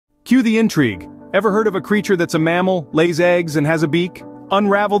Cue the intrigue. Ever heard of a creature that's a mammal, lays eggs, and has a beak?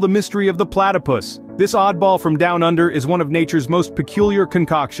 Unravel the mystery of the platypus. This oddball from down under is one of nature's most peculiar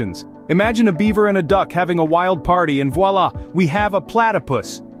concoctions. Imagine a beaver and a duck having a wild party and voila, we have a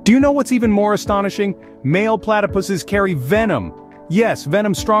platypus. Do you know what's even more astonishing? Male platypuses carry venom. Yes,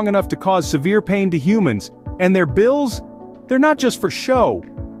 venom strong enough to cause severe pain to humans. And their bills? They're not just for show.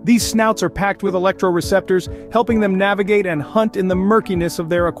 These snouts are packed with electroreceptors, helping them navigate and hunt in the murkiness of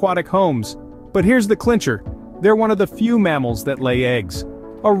their aquatic homes. But here's the clincher. They're one of the few mammals that lay eggs.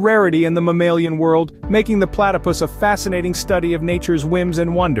 A rarity in the mammalian world, making the platypus a fascinating study of nature's whims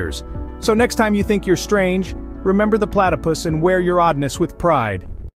and wonders. So next time you think you're strange, remember the platypus and wear your oddness with pride.